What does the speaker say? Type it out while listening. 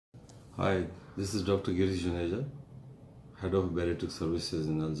Hi, this is Dr. Girish Juneja, Head of Bariatric Services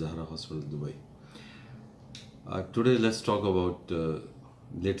in Al Zahra Hospital, Dubai. Today let's talk about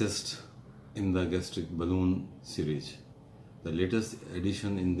latest in the gastric balloon series. The latest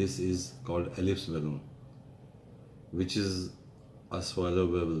addition in this is called Elipse Balloon, which is a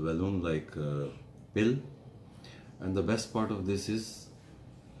swallowable balloon like pill. And the best part of this is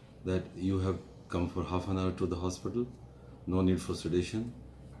that you have come for half an hour to the hospital, no need for sedation.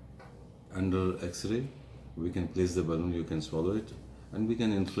 Under X-ray, we can place the balloon, you can swallow it, and we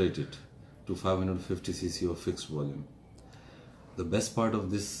can inflate it to 550 cc of fixed volume. The best part of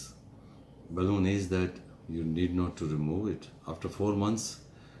this balloon is that you need not to remove it. After 4 months,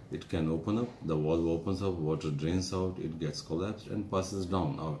 it can open up, the valve opens up, water drains out, it gets collapsed and passes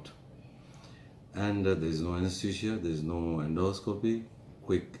down out. And there is no anesthesia, there is no endoscopy,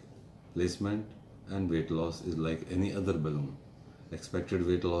 quick placement, and weight loss is like any other balloon. Expected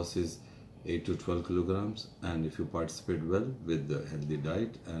weight loss is 8 to 12 kilograms, and if you participate well with the healthy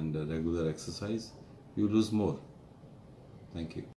diet and regular exercise, you lose more. Thank you.